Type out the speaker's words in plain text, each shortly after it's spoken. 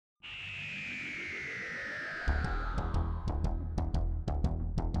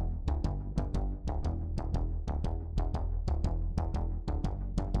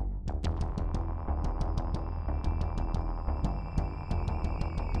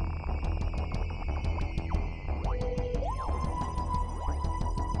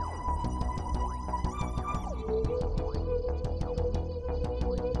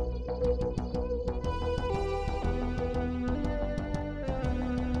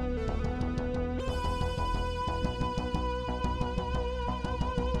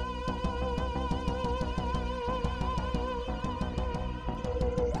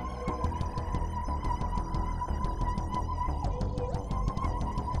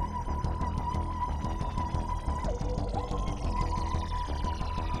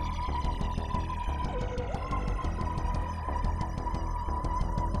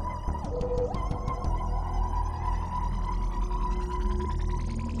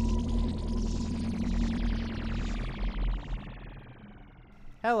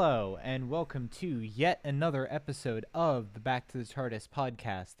Hello, and welcome to yet another episode of the Back to the TARDIS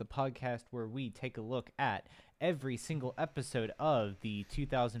podcast, the podcast where we take a look at every single episode of the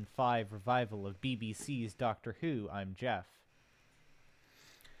 2005 revival of BBC's Doctor Who. I'm Jeff.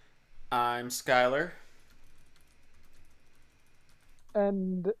 I'm Skylar.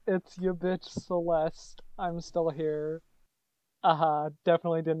 And it's your bitch Celeste. I'm still here.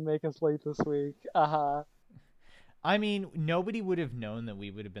 Definitely didn't make us late this week. I mean, nobody would have known that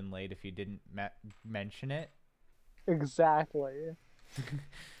we would have been late if you didn't mention it. Exactly.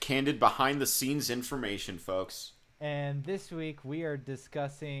 Candid behind the scenes information, folks. And this week we are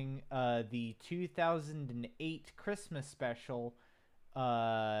discussing the 2008 Christmas special,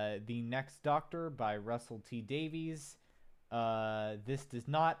 The Next Doctor by Russell T Davies. This does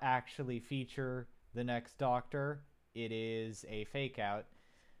not actually feature the Next Doctor. It is a fake out.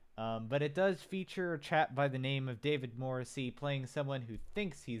 But it does feature a chap by the name of David Morrissey playing someone who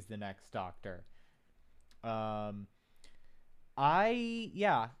thinks he's the Next Doctor. I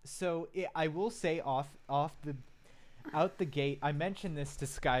will say out the gate, I mentioned this to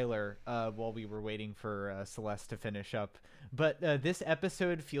Skylar while we were waiting for Celeste to finish up, but this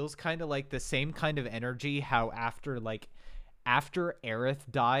episode feels kind of like the same kind of energy how after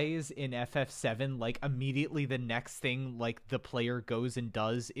Aerith dies in FF7, like immediately the next thing like the player goes and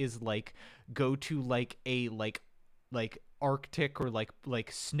does is like go to like a like Arctic or like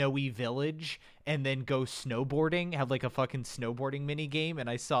snowy village and then go snowboarding, have like a fucking snowboarding mini game. And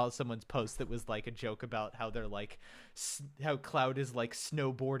I saw someone's post that was like a joke about how they're like how Cloud is like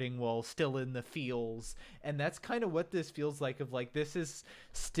snowboarding while still in the fields, and that's kind of what this feels like. Of like, this is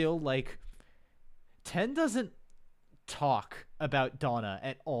still like 10 doesn't talk about Donna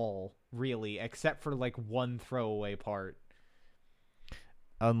at all, really, except for like one throwaway part.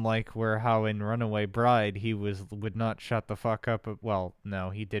 Unlike where how in Runaway Bride he would not shut the fuck up. Well, no,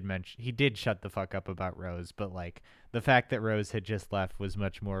 he did shut the fuck up about Rose, but like the fact that Rose had just left was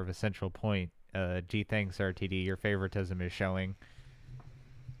much more of a central point. Gee, thanks RTD, your favoritism is showing.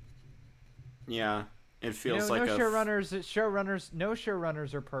 Yeah, it feels no like no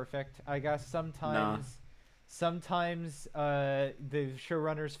showrunners are perfect. I guess sometimes the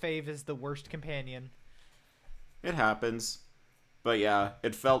showrunner's fave is the worst companion. It happens. But yeah,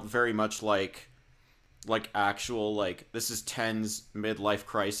 it felt very much like actual, like, this is Ten's midlife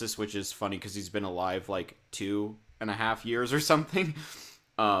crisis, which is funny because he's been alive like 2.5 years or something.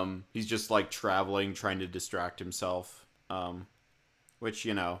 He's just like traveling, trying to distract himself. Which,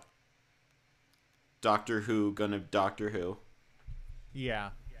 you know, Doctor Who gonna Doctor Who.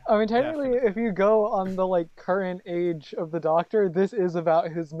 Yeah. I mean, technically, Definitely. if you go on the like current age of the Doctor, this is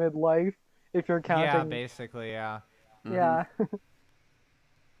about his midlife. If you're counting, Yeah, basically, yeah. yeah.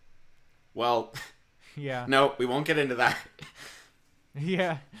 Well, Yeah. no, we won't get into that.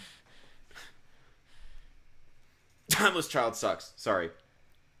 Yeah. Timeless Child sucks. Sorry.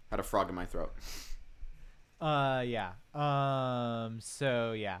 Had a frog in my throat. Yeah.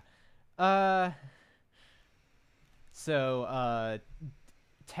 So yeah. Uh. So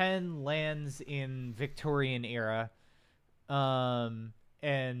 10 lands in Victorian era.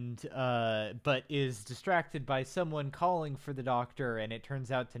 But is distracted by someone calling for the Doctor, and it turns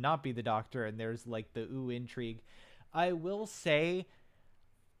out to not be the Doctor, and there's like the intrigue. I will say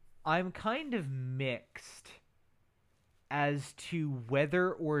I'm kind of mixed as to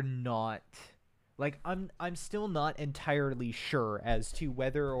whether or not, like, I'm still not entirely sure as to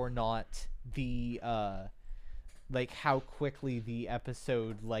whether or not the like how quickly the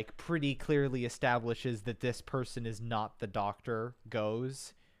episode like pretty clearly establishes that this person is not the Doctor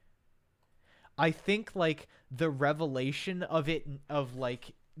goes. I think like the revelation of it, of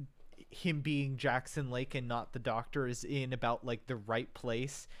like him being Jackson Lake and not the Doctor, is in about like the right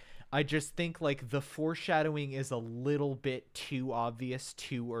place. I just think like the foreshadowing is a little bit too obvious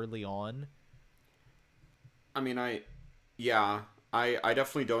too early on. I mean, I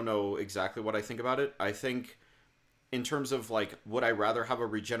definitely don't know exactly what I think about it. I think, in terms of like, would I rather have a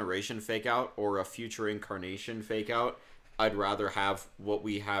regeneration fake out or a future incarnation fake out? I'd rather have what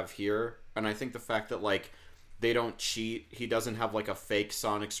we have here. And I think the fact that like they don't cheat, he doesn't have like a fake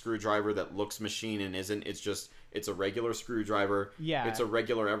sonic screwdriver that looks machine and isn't. It's a regular screwdriver. Yeah. It's a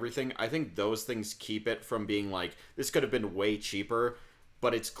regular everything. I think those things keep it from being like, this could have been way cheaper,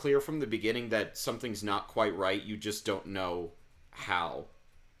 but it's clear from the beginning that something's not quite right. You just don't know how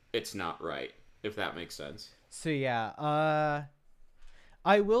it's not right, if that makes sense. So yeah,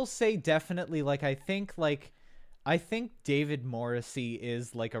 I will say definitely I think David Morrissey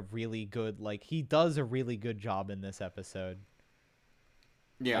is like a really good, like, he does a really good job in this episode.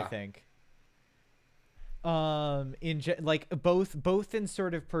 Yeah. I think. like both in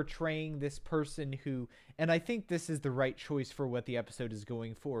sort of portraying this person who, and I think this is the right choice for what the episode is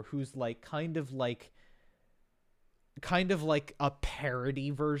going for, who's like kind of like a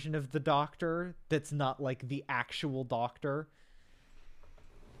parody version of the Doctor that's not like the actual Doctor.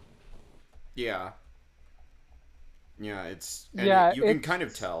 Yeah. Yeah, you can kind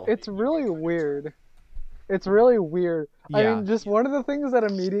of tell. It's really weird. It's really weird. Yeah. I mean, just one of the things that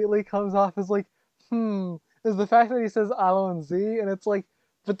immediately comes off as like, is the fact that he says Alon Z, and it's like,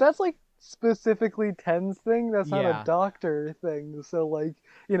 but that's like specifically Ten's thing. That's not a Doctor thing. So like,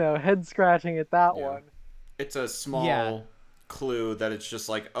 head scratching at that one. It's a small clue that it's just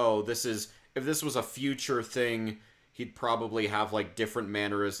like, oh, if this was a future thing, he'd probably have like different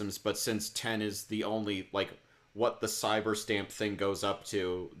mannerisms, but since 10 is the only like what the cyber stamp thing goes up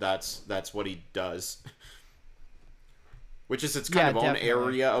to, that's what he does. Which is its kind of own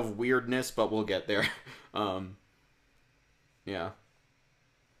area of weirdness, but we'll get there. Yeah.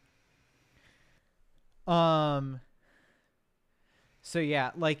 So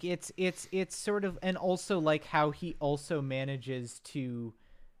yeah, like it's sort of, and also like how he also manages to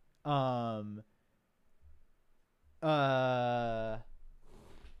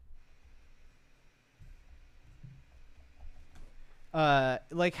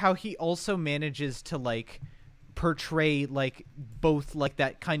like how he also manages to like portray like both like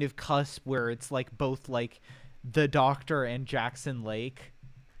that kind of cusp where it's like both like the Doctor and Jackson Lake.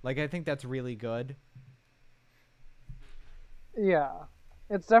 Like I think that's really good. Yeah.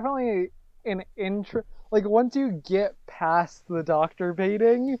 It's definitely an like once you get past the Doctor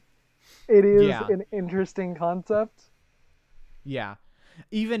baiting, it is an interesting concept. Yeah.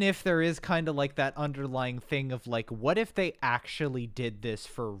 Even if there is kind of like that underlying thing of like, what if they actually did this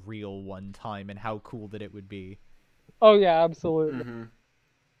for real one time, and how cool that it would be. Oh yeah, absolutely. Mm-hmm.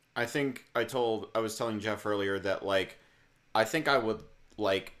 I think I was telling Jeff earlier that like, I think I would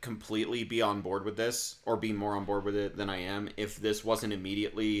like completely be on board with this, or be more on board with it than I am, if this wasn't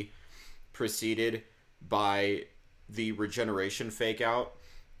immediately preceded by the regeneration fake out.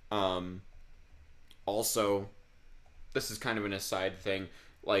 Also, this is kind of an aside thing,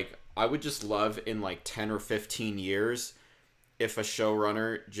 like I would just love in like 10 or 15 years if a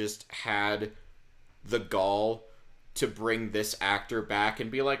showrunner just had the gall to bring this actor back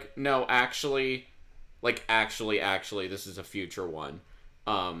and be like, no, actually, this is a future one.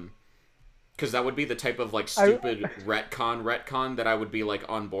 Because that would be the type of like stupid retcon that I would be like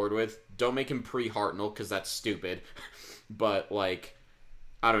on board with. Don't make him pre-Hartnell because that's stupid. But like,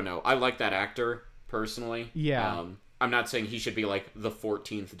 I don't know. I like that actor personally. Yeah. I'm not saying he should be like the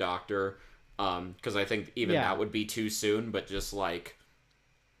 14th Doctor, because I think even that would be too soon. But just like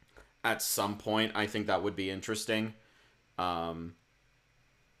at some point, I think that would be interesting. It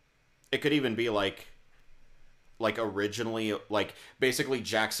could even be like originally, like basically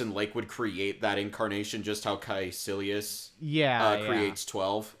Jackson Lake would create that incarnation, just how Caecilius creates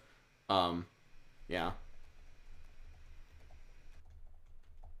 12. Yeah.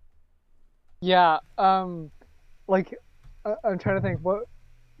 Yeah, like I'm trying to think what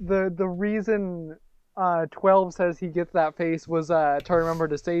the reason 12 says he gets that face was to remember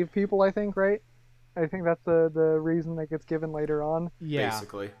to save people, I think, right? I think that's the reason that gets given later on. Yeah.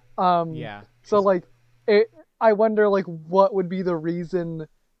 Basically. So like I wonder like what would be the reason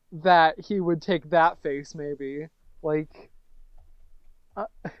that he would take that face, maybe. Like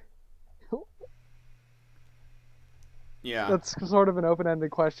yeah. That's sort of an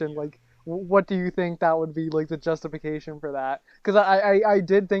open-ended question. Like, what do you think that would be, like, the justification for that? Because I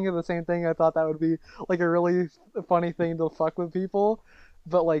did think of the same thing. I thought that would be, like, a really funny thing to fuck with people.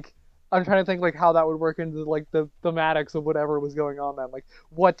 But, like, I'm trying to think, like, how that would work into, like, the thematics of whatever was going on then. Like,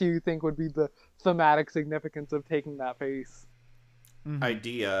 what do you think would be the thematic significance of taking that face? Mm-hmm.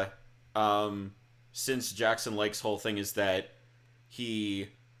 Idea. Since Jackson Lake's whole thing is that he,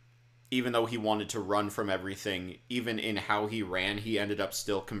 even though he wanted to run from everything, even in how he ran, he ended up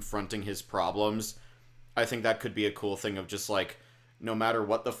still confronting his problems. I think that could be a cool thing of just like, no matter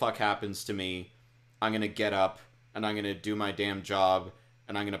what the fuck happens to me, I'm gonna get up and I'm gonna do my damn job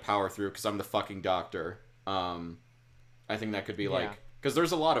and I'm gonna power through because I'm the fucking Doctor. I think that could be like, because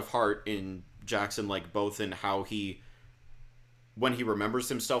there's a lot of heart in Jackson, like both in how he, when he remembers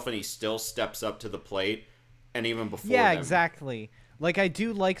himself and he still steps up to the plate, and even before exactly. Like, I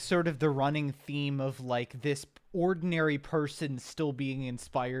do like sort of the running theme of, like, this ordinary person still being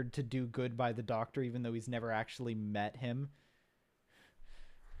inspired to do good by the Doctor, even though he's never actually met him.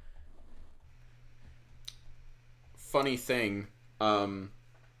 Funny thing, kind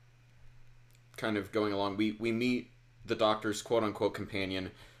of going along, we meet the Doctor's quote-unquote companion,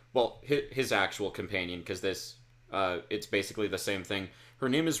 well, his actual companion, because this, it's basically the same thing. Her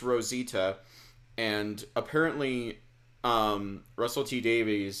name is Rosita, and apparently, Russell T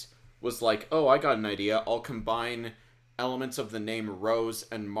Davies was like, "Oh, I got an idea. I'll combine elements of the name Rose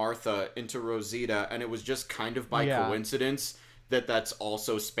and Martha into Rosita," and it was just kind of by coincidence that that's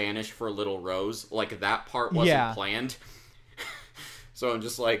also Spanish for little rose. Like, that part wasn't planned. So I'm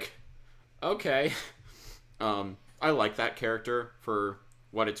just like, okay. I like that character for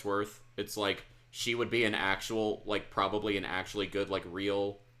what it's worth. It's like, she would be an actual, like, probably an actually good, like,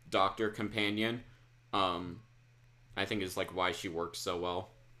 real doctor companion. I think is, like, why she works so well.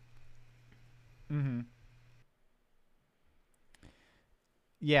 Mm-hmm.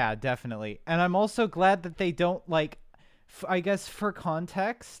 Yeah, definitely. And I'm also glad that they don't, like, I guess for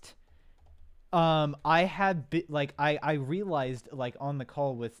context, I had I realized, like, on the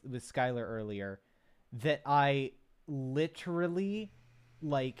call with Skylar earlier, that I literally,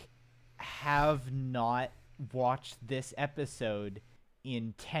 like, have not watched this episode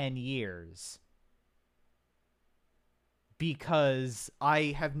in 10 years. Because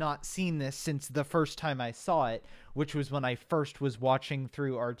I have not seen this since the first time I saw it, which was when I first was watching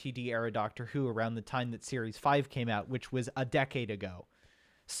through RTD era Doctor Who around the time that Series 5 came out, which was a decade ago.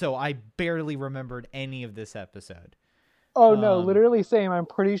 So I barely remembered any of this episode. Oh, no, literally same. I'm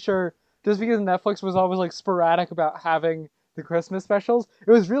pretty sure just because Netflix was always, like, sporadic about having the Christmas specials,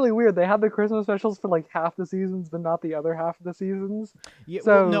 it was really weird. They had the Christmas specials for, like, half the seasons, but not the other half of the seasons. Yeah,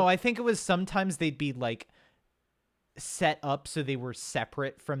 so, well, no, I think it was sometimes they'd be, like, set up so they were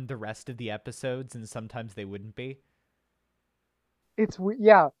separate from the rest of the episodes, and sometimes they wouldn't be.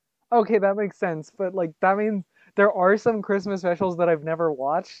 Yeah, okay, that makes sense, but, like, that means there are some Christmas specials that I've never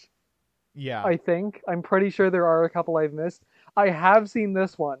watched. Yeah, I'm pretty sure there are a couple I've missed. I have seen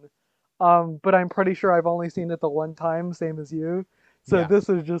this one, but I'm pretty sure I've only seen it the one time, same as you. So this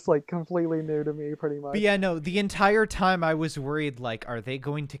is just, like, completely new to me, pretty much. But yeah, no, the entire time I was worried, like, are they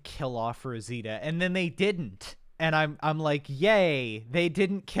going to kill off Rosita? And then they didn't. And I'm like, yay, they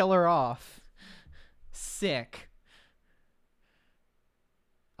didn't kill her off. Sick.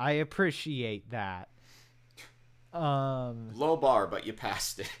 I appreciate that. Low bar, but you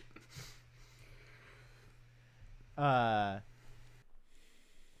passed it. But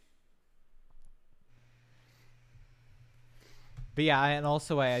yeah, and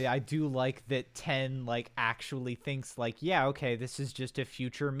also I do like that 10, like, actually thinks, like, yeah, okay, this is just a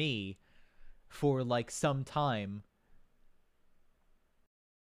future me for, like, some time.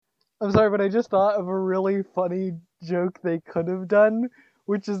 I'm sorry, but I just thought of a really funny joke they could have done,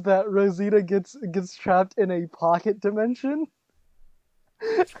 which is that Rosita gets trapped in a pocket dimension.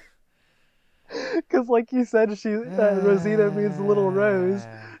 Because, like you said, Rosita means little rose.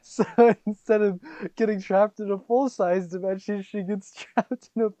 So instead of getting trapped in a full-size dimension, she gets trapped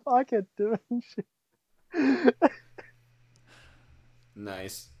in a pocket dimension.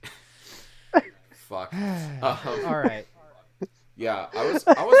 Nice. Fuck. All right. Yeah, I was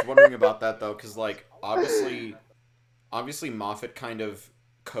wondering about that though, because, like, obviously Moffat kind of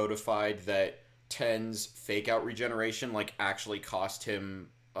codified that 10's fake out regeneration, like, actually cost him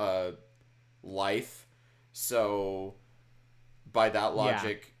life. So by that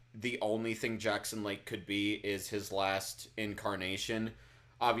logic, the only thing Jackson Lake could be is his last incarnation.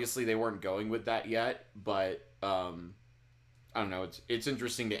 Obviously they weren't going with that yet, but I don't know, it's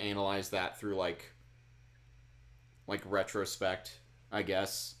interesting to analyze that through like retrospect, I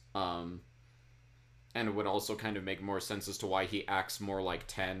guess. And it would also kind of make more sense as to why he acts more like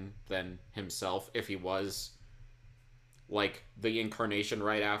 10 than himself if he was like the incarnation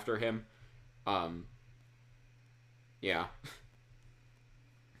right after him. Yeah.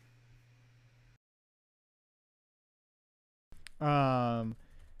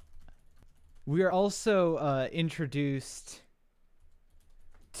 We are also introduced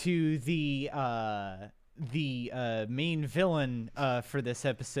to the main villain for this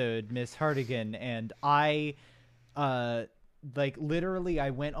episode, Miss Hartigan, and I like literally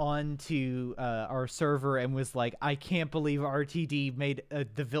I went on to our server and was like, I can't believe RTD made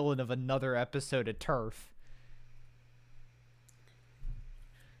the villain of another episode a TERF.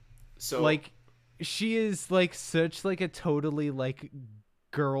 So, like, she is like such like a totally like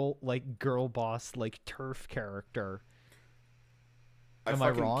girl boss like TERF character. Am I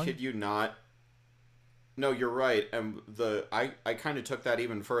wrong? Kid you not. No, you're right. And I kind of took that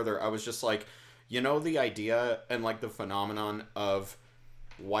even further. I was just like, you know, the idea and like the phenomenon of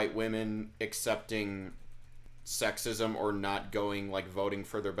white women accepting sexism or not going like voting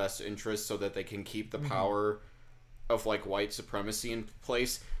for their best interests so that they can keep the power of like white supremacy in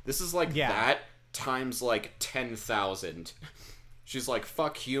place. This is like that times like 10,000. She's like,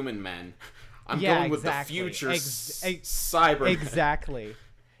 fuck human men. I'm Yeah, going with exactly. the future Cybermen. Exactly.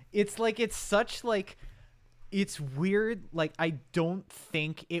 It's like, it's such like, it's weird. Like, I don't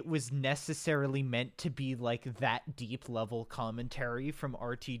think it was necessarily meant to be like that deep level commentary from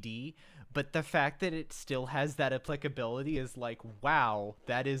RTD, but the fact that it still has that applicability is like, wow,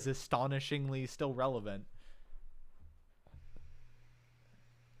 that is astonishingly still relevant.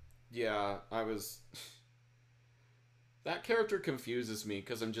 Yeah, that character confuses me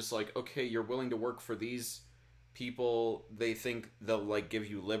because I'm just like, okay, you're willing to work for these people. They think they'll like give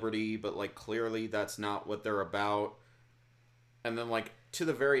you liberty, but like clearly that's not what they're about. And then like to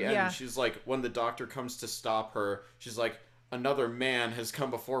the very end, Yeah. she's like, when the doctor comes to stop her, she's like, another man has come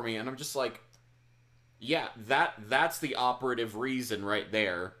before me, and I'm just like, yeah, that's the operative reason right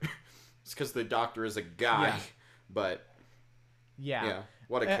there. It's because the doctor is a guy. Yeah. But Yeah.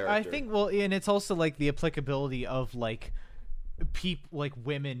 what a character. I think, well, and it's also like the applicability of like like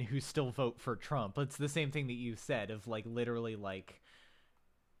women who still vote for Trump. It's the same thing that you said of like literally like,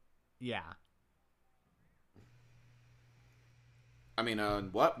 yeah. I mean,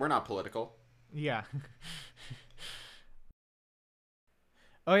 what? We're not political. Yeah.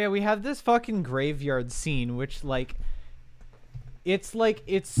 Oh yeah, we have this fucking graveyard scene, which like, it's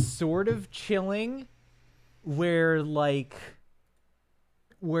sort of chilling, where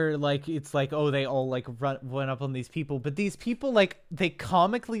it's like, oh, they all like run up on these people, but these people like, they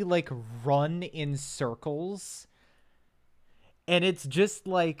comically like run in circles, and it's just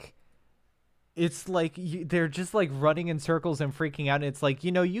like, they're just like running in circles and freaking out, and it's like,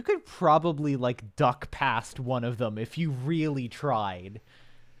 you know, you could probably like duck past one of them if you really tried.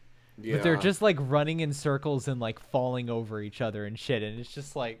 Yeah. But they're just like running in circles and like falling over each other and shit, and it's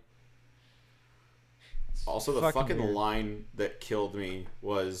just like, also the fucking weird. line that killed me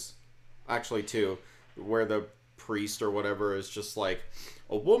was actually two, where the priest or whatever is just like,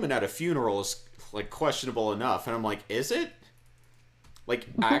 a woman at a funeral is like questionable enough, and I'm like, is it? Like,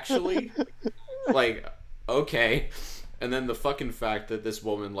 actually? Like, okay. And then the fucking fact that this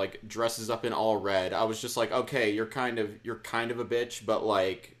woman like dresses up in all red, I was just like, okay, you're kind of a bitch, but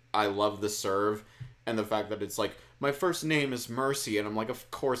like, I love the serve. And the fact that it's like, my first name is Mercy, and I'm like, of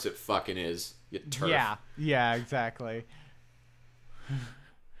course it fucking is, you turf. Yeah, exactly.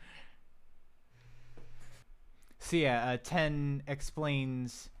 So yeah, 10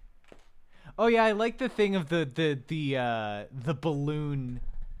 explains. Oh yeah, I like the thing of the balloon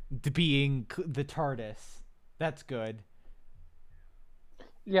being the TARDIS. That's good.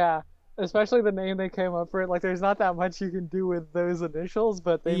 Yeah, especially the name they came up for it. Like, there's not that much you can do with those initials,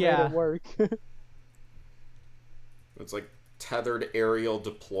 but they made it work. It's like tethered aerial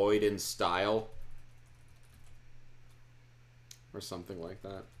deployed in style. Or something like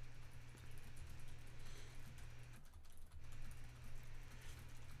that.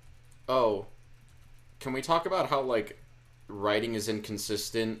 Oh. Can we talk about how, like, writing is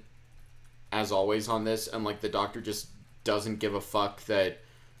inconsistent, as always, on this, and, like, the Doctor just doesn't give a fuck that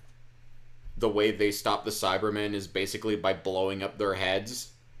the way they stop the Cybermen is basically by blowing up their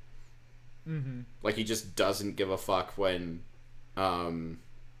heads? Mm-hmm. Like, he just doesn't give a fuck when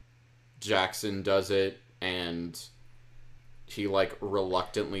Jackson does it, and he like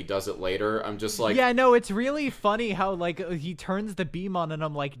reluctantly does it later. I'm just like, yeah, no, it's really funny how like he turns the beam on, and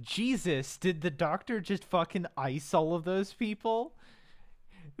I'm like, Jesus, did the Doctor just fucking ice all of those people?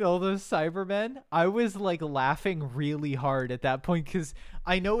 All those Cybermen? I was like laughing really hard at that point, because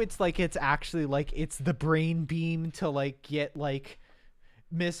I know it's like, it's actually like, it's the brain beam to like get like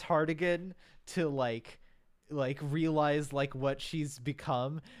Miss Hartigan to like realize like what she's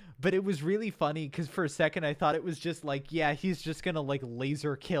become. But it was really funny because for a second I thought it was just like, yeah, he's just gonna like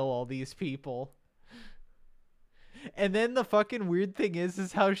laser kill all these people. And then the fucking weird thing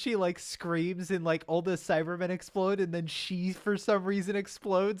is how she like screams and like all the Cybermen explode, and then she for some reason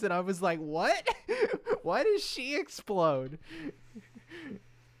explodes, and I was like, what? Why does she explode?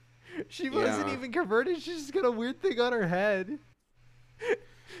 She wasn't even converted, she just got a weird thing on her head.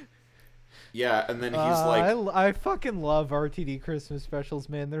 yeah, and then he's like, I fucking love RTD Christmas specials,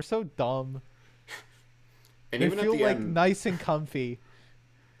 man. They're so dumb. and They even feel at the like end, nice and comfy.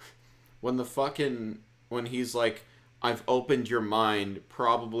 when he's like, I've opened your mind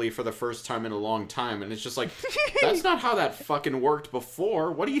probably for the first time in a long time, and it's just like, that's not how that fucking worked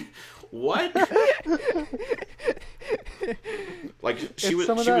before. What? Like, she was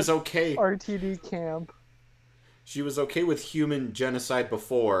okay. RTD camp. She was okay with human genocide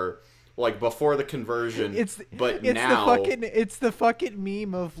before, like before the conversion. It's but it's now the fucking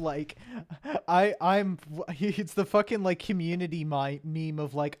meme of like I'm it's the fucking like community meme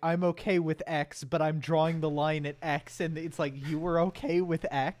of like I'm okay with X but I'm drawing the line at X, and it's like you were okay with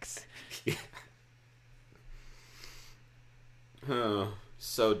X.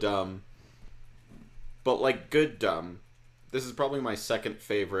 So dumb. But like good dumb. This is probably my second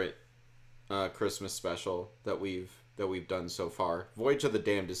favorite Christmas special that we've done so far. Voyage of the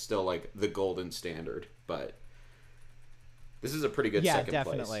Damned is still like the golden standard, but this is a pretty good second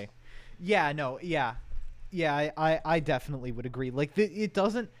definitely. place. Yeah, no, yeah. Yeah, I definitely would agree. Like it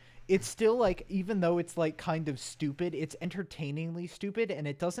doesn't, it's still like, even though it's like kind of stupid, it's entertainingly stupid, and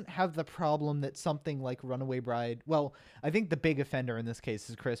it doesn't have the problem that something like Runaway Bride, well, I think the big offender in this case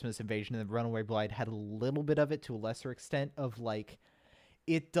is Christmas Invasion, and Runaway Bride had a little bit of it to a lesser extent of like,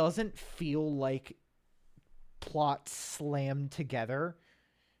 it doesn't feel like plots slammed together,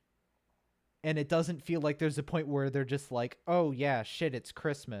 and it doesn't feel like there's a point where they're just like, oh yeah, shit, it's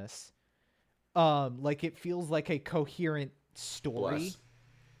Christmas. Like it feels like a coherent story. Bless.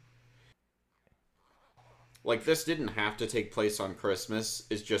 Like this didn't have to take place on Christmas.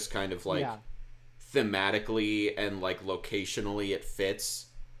 It's just kind of like thematically and like locationally it fits.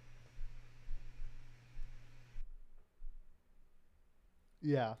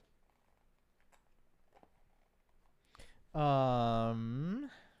 Yeah. So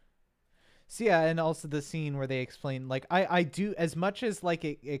yeah, and also the scene where they explain, like, I do, as much as like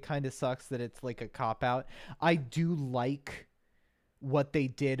it kind of sucks that it's like a cop out, I do like what they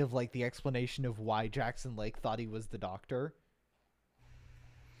did of like the explanation of why Jackson Lake thought he was the Doctor.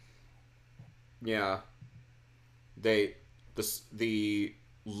 Yeah. The Lumix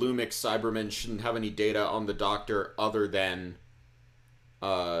Cybermen shouldn't have any data on the Doctor other than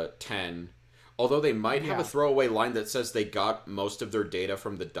 10. Although they might have a throwaway line that says they got most of their data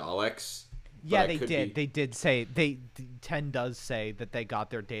from the Daleks. Yeah, they did. They did say 10 does say that they got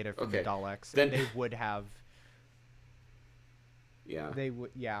their data from the Daleks. Then they would have. Yeah. They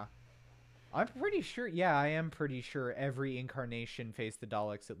would. Yeah. I'm pretty sure. Yeah, I am pretty sure every incarnation faced the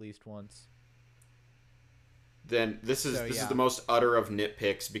Daleks at least once. Then this is the most utter of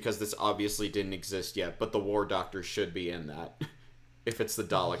nitpicks because this obviously didn't exist yet, but the War Doctor should be in that. If it's the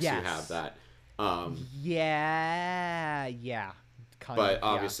Daleks who have that. Yeah. But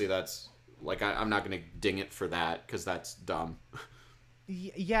obviously that's like I'm not gonna ding it for that because that's dumb.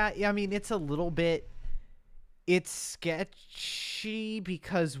 Yeah, I mean it's a little bit. It's sketchy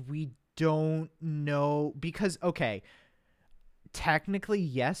because we don't know, because okay, technically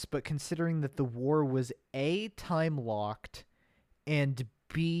yes, but considering that the war was A, time locked, and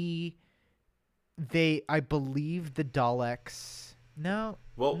B, I believe the Daleks. No.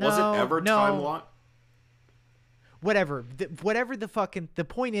 Well, was it ever time locked? Whatever the fucking, the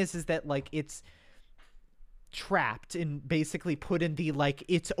point is that like it's trapped and basically put in the like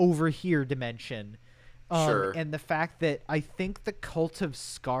it's over here dimension. Sure. And the fact that I think the cult of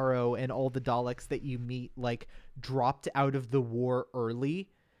Skaro and all the Daleks that you meet like dropped out of the war early.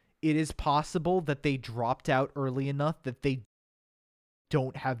 It is possible that they dropped out early enough that they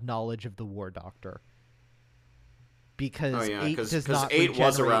don't have knowledge of the War Doctor. Because 8 does not 8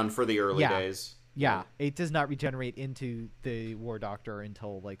 was around for the early days. Yeah, 8 does not regenerate into the War Doctor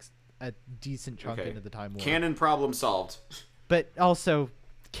until like a decent chunk into the Time War. Canon problem solved. But also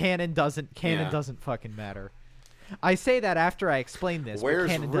canon doesn't fucking matter. I say that after I explain this. Where's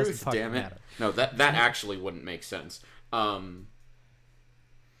but canon Ruth? Doesn't fucking damn it! Matter. No, that actually wouldn't make sense.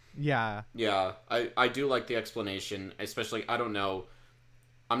 Yeah. Yeah, I do like the explanation, especially I don't know.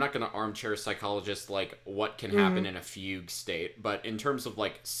 I'm not going to armchair psychologist like what can happen in a fugue state, but in terms of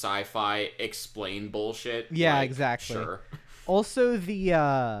like sci-fi explain bullshit. Yeah, like, exactly. Sure. Also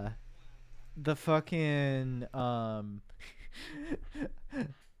the fucking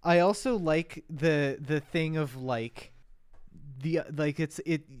I also like the thing of like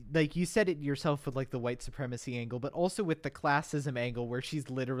it like you said it yourself with like the white supremacy angle, but also with the classism angle where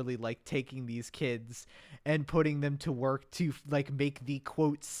she's literally like taking these kids and putting them to work to like make the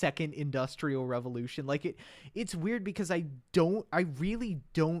quote second industrial revolution. Like it's weird because I really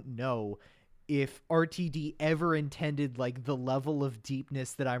don't know if RTD ever intended like the level of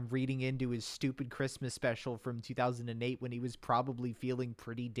deepness that I'm reading into his stupid Christmas special from 2008 when he was probably feeling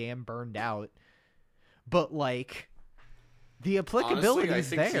pretty damn burned out. But like the applicability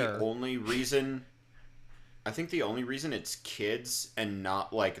is there. I think the only reason it's kids and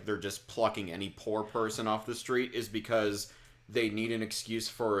not like they're just plucking any poor person off the street is because they need an excuse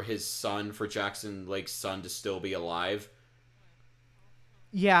for his son, for Jackson Lake's son to still be alive.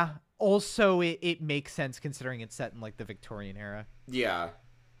 Yeah. Also, it makes sense considering it's set in like the Victorian era. Yeah.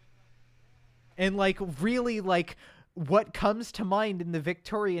 And like really like what comes to mind in the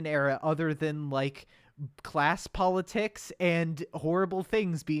Victorian era other than like class politics and horrible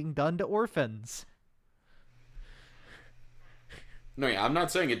things being done to orphans? No, yeah, I'm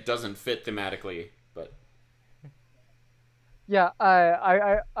not saying it doesn't fit thematically, but Yeah,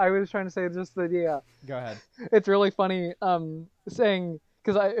 I was trying to say just that, yeah, Go ahead. it's really funny saying,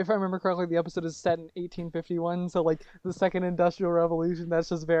 because if I remember correctly, the episode is set in 1851, so like the second industrial revolution, that's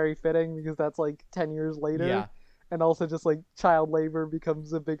just very fitting because that's like 10 years later. Yeah. And also just like child labor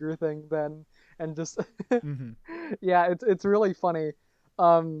becomes a bigger thing then, and just Mm-hmm. yeah, it's really funny.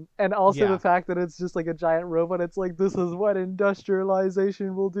 And also Yeah. the fact that it's just like a giant robot, it's like, this is what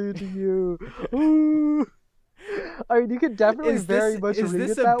industrialization will do to you. Ooh. I mean, you could definitely very much is read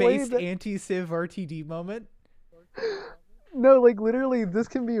this it a that way. base anti-Civ RTD moment? No, like literally, this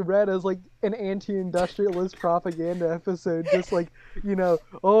can be read as like an anti-industrialist propaganda episode. Just like,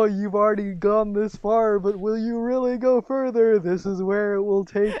 oh, you've already gone this far, but will you really go further? This is where it will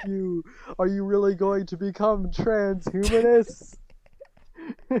take you. Are you really going to become transhumanists?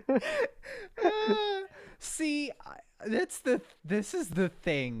 See, this is the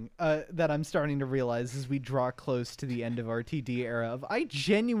thing that I'm starting to realize as we draw close to the end of RTD era. I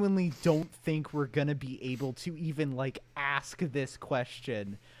genuinely don't think we're gonna be able to even like ask this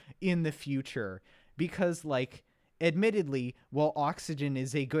question in the future because like. Admittedly, while Oxygen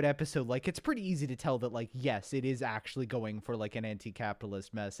is a good episode, like it's pretty easy to tell that like yes, it is actually going for like an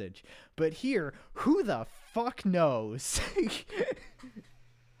anti-capitalist message. But here, who the fuck knows?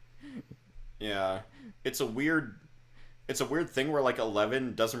 yeah, it's a weird thing where like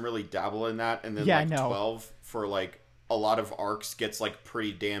 11 doesn't really dabble in that, and then Yeah, like no. 12 for like a lot of arcs gets like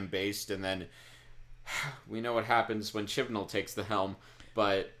pretty damn based, and then we know what happens when Chibnall takes the helm.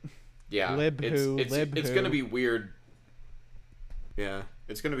 But yeah, it's gonna be weird. Yeah,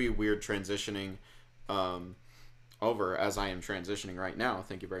 it's gonna be weird transitioning over as I am transitioning right now.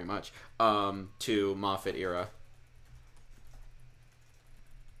 Thank you very much. To Moffat era.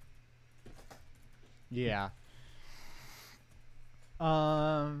 Yeah.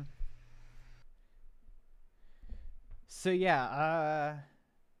 So yeah,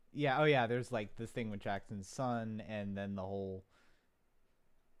 yeah, oh yeah, there's like this thing with Jackson's son and then the whole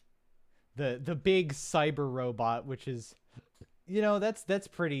the big cyber robot, which is that's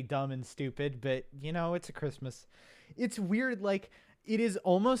pretty dumb and stupid, but it's a Christmas. It's weird, like it is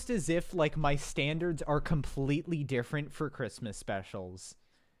almost as if like my standards are completely different for Christmas specials.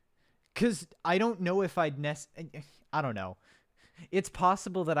 Cause I don't know if I don't know. It's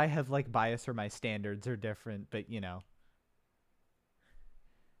possible that I have like bias or my standards are different, but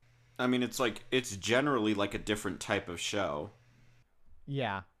I mean, it's generally like a different type of show.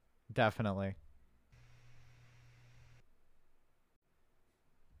 Yeah, definitely.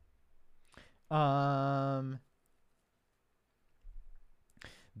 The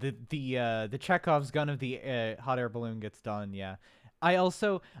Chekhov's gun of the hot air balloon gets done. Yeah, I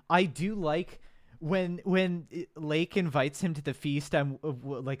do like when Lake invites him to the feast. I'm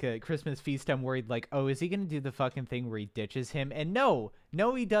like a Christmas feast. I'm worried like, oh, is he gonna do the fucking thing where he ditches him? And no,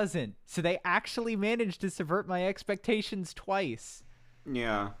 he doesn't. So they actually managed to subvert my expectations twice.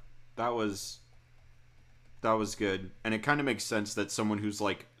 Yeah, that was good, and it kind of makes sense that someone who's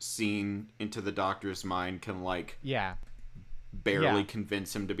like seen into the Doctor's mind can like barely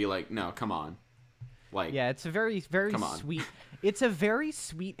convince him to be like, no, come on. Like, yeah, it's a very sweet. It's a very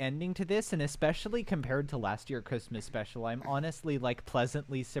sweet ending to this, and especially compared to last year's Christmas special, I'm honestly like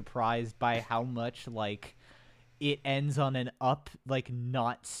pleasantly surprised by how much like it ends on an up, like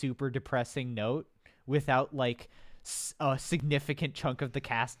not super depressing note without like a significant chunk of the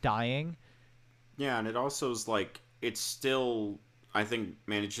cast dying. Yeah, and it also is like it's still, I think,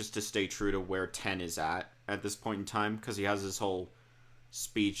 manages to stay true to where 10 is at this point in time, because he has this whole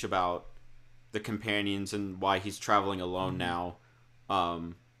speech about the companions and why he's traveling alone now,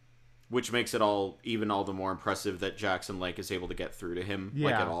 which makes it all the more impressive that Jackson Lake is able to get through to him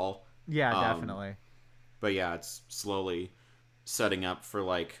like at all. Yeah, definitely. But yeah, it's slowly setting up for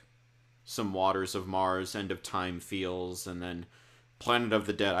like some Waters of Mars, End of Time feels, and then Planet of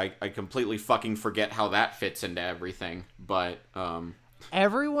the Dead. I completely fucking forget how that fits into everything, but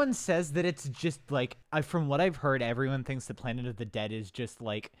everyone says that it's just like, from what I've heard, everyone thinks the Planet of the Dead is just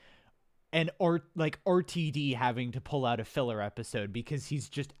like an RTD having to pull out a filler episode because he's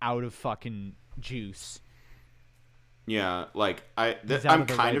just out of fucking juice. Yeah, like I'm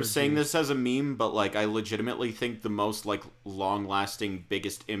kind of saying this as a meme, but like I legitimately think the most like long-lasting,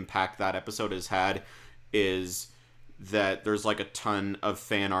 biggest impact that episode has had is that there's like a ton of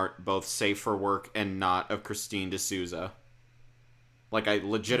fan art, both safe for work and not, of Christine D'Souza. Like, I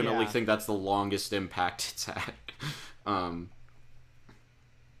legitimately Yeah. think that's the longest impact it's had.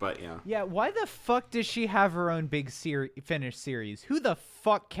 But yeah. Yeah, why the fuck does she have her own big Finnish series? Who the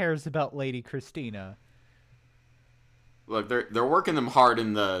fuck cares about Lady Christina? Look, they're working them hard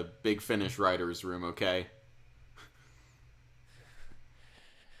in the Big Finish writers' room, okay?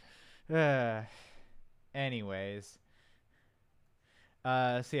 Anyways.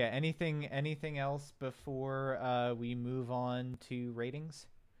 So yeah, anything else before we move on to ratings?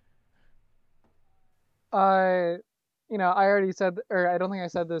 I, I already said, or I don't think I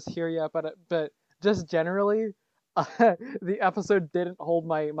said this here yet, but just generally, the episode didn't hold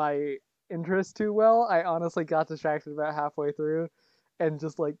my interest too well. I honestly got distracted about halfway through, and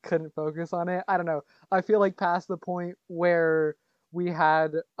just like couldn't focus on it. I don't know. I feel like past the point where we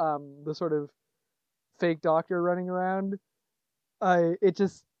had the sort of fake doctor running around,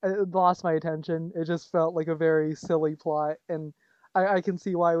 it lost my attention. It just felt like a very silly plot, and I can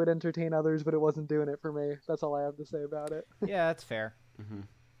see why it would entertain others, but it wasn't doing it for me. That's all I have to say about it. Yeah, that's fair.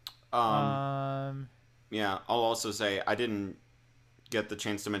 Um, yeah, I'll also say I didn't get the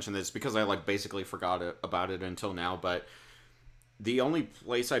chance to mention this because I like basically forgot about it until now, but the only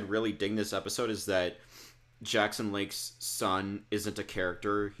place I'd really ding this episode is that Jackson Lake's son isn't a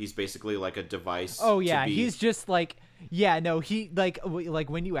character. He's basically like a device. Oh yeah, to be... he's just like, yeah, no, he like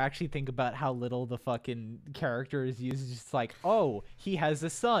when you actually think about how little the fucking character is used, it's just like, oh, he has a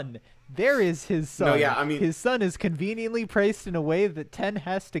son. There is his son. No, yeah, I mean, his son is conveniently placed in a way that Ten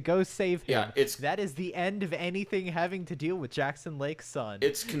has to go save him. Yeah, that is the end of anything having to deal with Jackson Lake's son.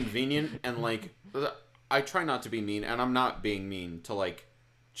 It's convenient, and like, I try not to be mean, and I'm not being mean to like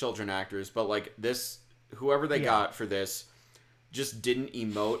children actors, but like this, whoever they got for this just didn't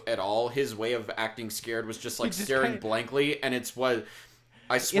emote at all. His way of acting scared was just like staring blankly, and it's what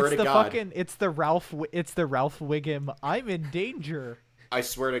I swear to God, it's the Ralph Wiggum, I'm in danger. I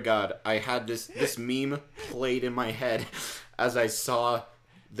swear to God, I had this meme played in my head as I saw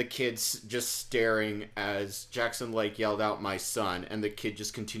the kids just staring as Jackson Lake yelled out, "My son," and the kid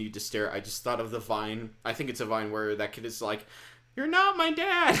just continued to stare. I just thought of the Vine. I think it's a Vine where that kid is like, "You're not my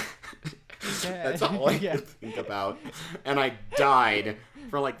dad." That's all I could think about. And I died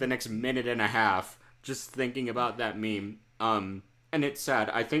for like the next minute and a half just thinking about that meme. And it's sad.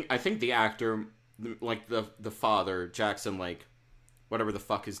 I think the actor, like the father, Jackson Lake, whatever the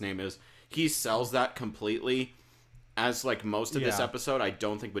fuck his name is, he sells that completely. As like most of this episode, I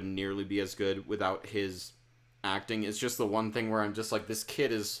don't think would nearly be as good without his acting. It's just the one thing where I'm just like, this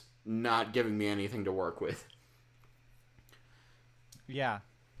kid is not giving me anything to work with. Yeah.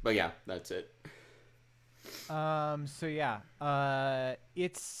 But yeah, that's it. So yeah.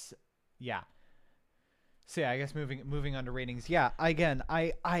 It's yeah. So yeah, I guess moving on to ratings. Yeah, again,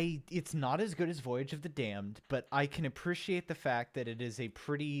 I it's not as good as Voyage of the Damned, but I can appreciate the fact that it is a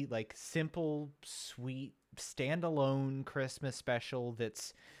pretty like simple, sweet, standalone Christmas special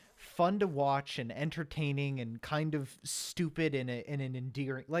that's fun to watch and entertaining and kind of stupid in an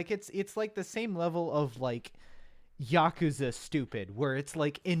endearing, like it's like the same level of like Yakuza stupid, where it's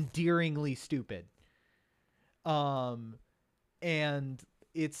like endearingly stupid. And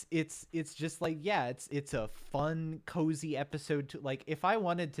it's just like, yeah, it's a fun, cozy episode to like, if I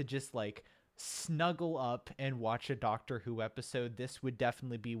wanted to just like snuggle up and watch a Doctor Who episode, this would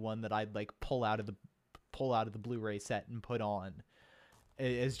definitely be one that I'd like pull out of the Blu-ray set and put on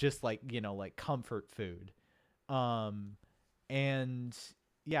as just like, you know, like comfort food. And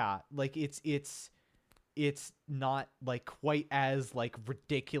yeah, like it's not like quite as like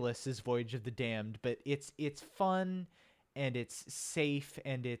ridiculous as Voyage of the Damned, but it's fun and it's safe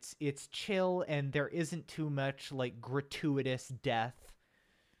and it's chill, and there isn't too much like gratuitous death,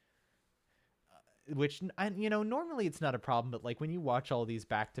 which, you know, normally it's not a problem, but like when you watch all these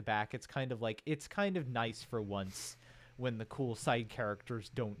back to back, it's kind of like, it's kind of nice for once when the cool side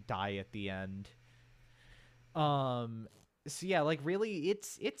characters don't die at the end. So yeah, like really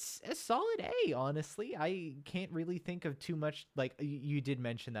it's a solid A, honestly. I can't really think of too much, like you did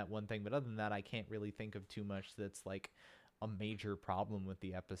mention that one thing, but other than that, I can't really think of too much that's like a major problem with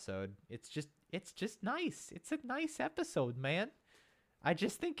the episode. It's just nice. It's a nice episode, man. I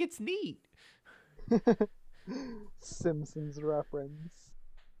just think it's neat. Simpsons reference.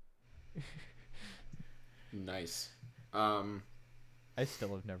 Nice. I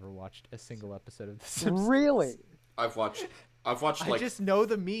still have never watched a single episode of The Simpsons. Really? I've watched like, I just know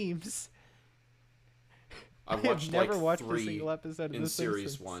the memes. I've watched never like watched 3 a single episode of in The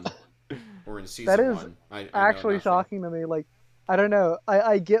series Simpsons. 1 or in season That is 1. I actually know shocking to me. Like, I don't know.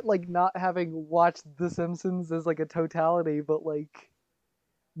 I get like not having watched The Simpsons as like a totality, but like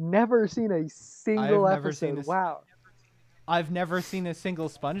never seen a single I've never episode. seen Wow. I've never seen a single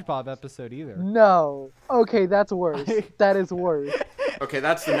SpongeBob episode either. No. Okay, that's worse. That is worse. Okay,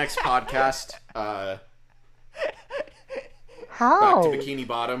 that's the next podcast. How? Back to Bikini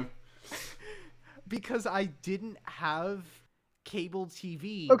Bottom. Because I didn't have cable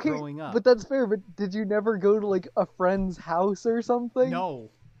TV Okay, growing up. but that's fair. But did you never go to like a friend's house or something? No,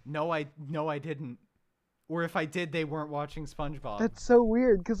 I didn't. Or if I did, they weren't watching SpongeBob. That's so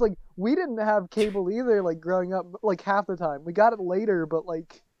weird, because like we didn't have cable either. Like growing up, like half the time we got it later, but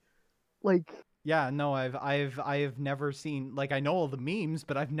like. Yeah, no, I've never seen, like, I know all the memes,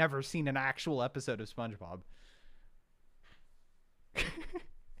 but I've never seen an actual episode of SpongeBob.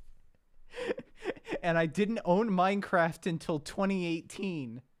 And I didn't own Minecraft until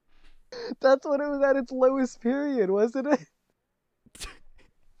 2018. That's when it was at its lowest period, wasn't it?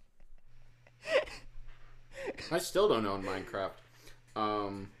 I still don't own Minecraft.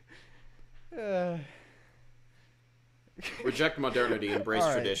 Reject modernity, embrace all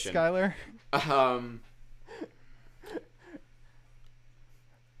right, tradition. Skylar.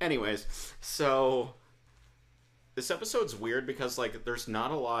 Anyways, so this episode's weird because like there's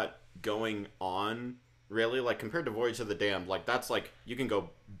not a lot going on really, like compared to Voyage of the Damned. Like that's like you can go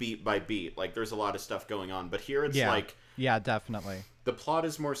beat by beat. Like there's a lot of stuff going on, but here it's like definitely. The plot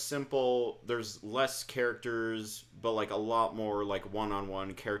is more simple. There's less characters, but like a lot more like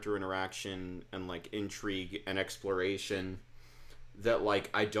one-on-one character interaction and like intrigue and exploration that like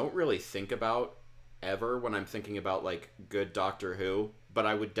I don't really think about ever when I'm thinking about like good Doctor Who, but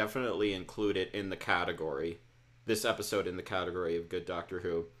I would definitely include it in the category. This episode in the category of good Doctor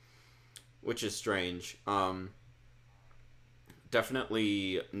Who, which is strange.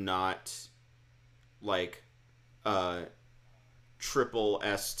 Definitely not like triple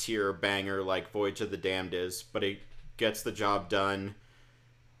S tier banger like Voyage of the Damned is, but it gets the job done.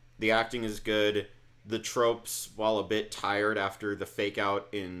 The acting is good. The tropes, while a bit tired after the fake out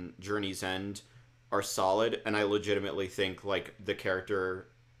in Journey's End, are solid, and I legitimately think like the character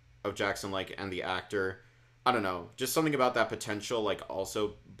of Jackson like and the actor, I don't know, just something about that potential like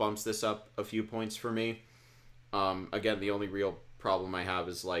also bumps this up a few points for me. Again, the only real problem I have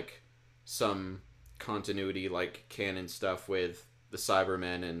is like some continuity like canon stuff with the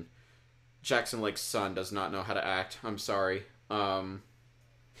Cybermen, and Jackson Lake's son does not know how to act. I'm sorry.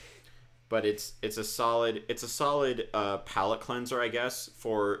 But it's a solid palate cleanser, I guess,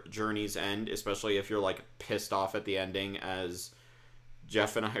 for Journey's End, especially if you're like pissed off at the ending as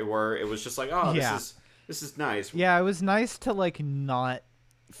Jeff and I were. It was just like, oh, this is nice. Yeah, it was nice to like not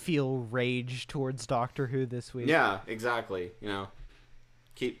feel rage towards Doctor Who this week. Yeah, exactly. You know,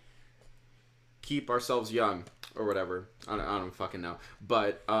 keep ourselves young or whatever. I don't fucking know.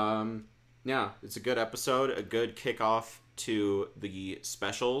 But yeah, it's a good episode, a good kickoff to the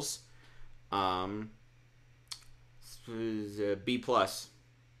specials. B plus.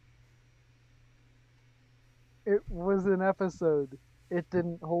 It was an episode. It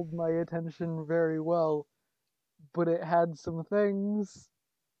didn't hold my attention very well, but it had some things.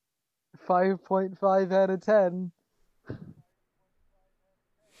 5.5 out of 10.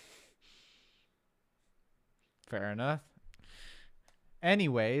 Fair enough.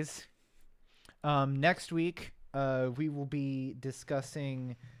 Anyways, next week we will be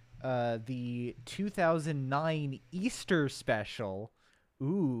discussing the 2009 Easter special.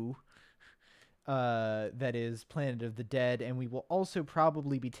 Ooh. That is Planet of the Dead, and we will also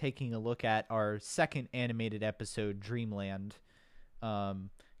probably be taking a look at our second animated episode, Dreamland,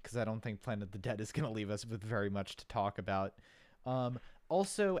 because I don't think Planet of the Dead is going to leave us with very much to talk about.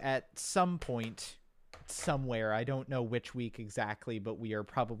 Also, at some point, somewhere, I don't know which week exactly, but we are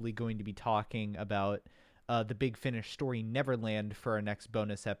probably going to be talking about the Big Finish story Neverland for our next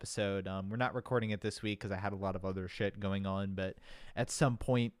bonus episode. We're not recording it this week because I had a lot of other shit going on, but at some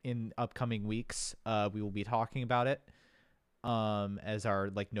point in upcoming weeks, we will be talking about it as our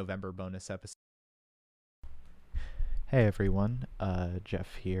like November bonus episode. Hey everyone,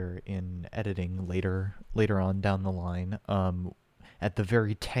 Jeff here in editing later on down the line. At the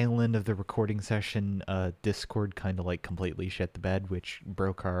very tail end of the recording session, Discord kind of like completely shit the bed, which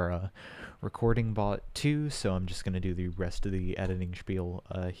broke our recording bot too, so I'm just going to do the rest of the editing spiel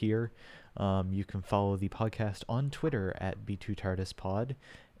here. You can follow the podcast on Twitter at B2TARDISPod,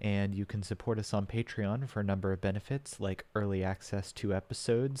 and you can support us on Patreon for a number of benefits like early access to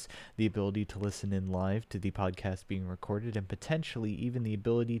episodes, the ability to listen in live to the podcast being recorded, and potentially even the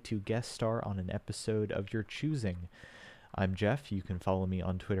ability to guest star on an episode of your choosing. I'm Jeff. You can follow me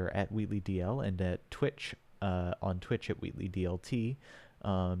on Twitter at WheatleyDL and at Twitch on Twitch at WheatleyDLT.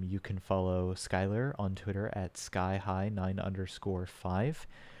 You can follow Skylar on Twitter at SkyHigh9_5.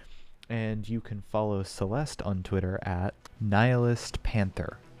 And you can follow Celeste on Twitter at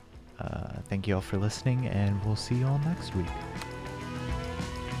NihilistPanther. Thank you all for listening, and we'll see you all next week.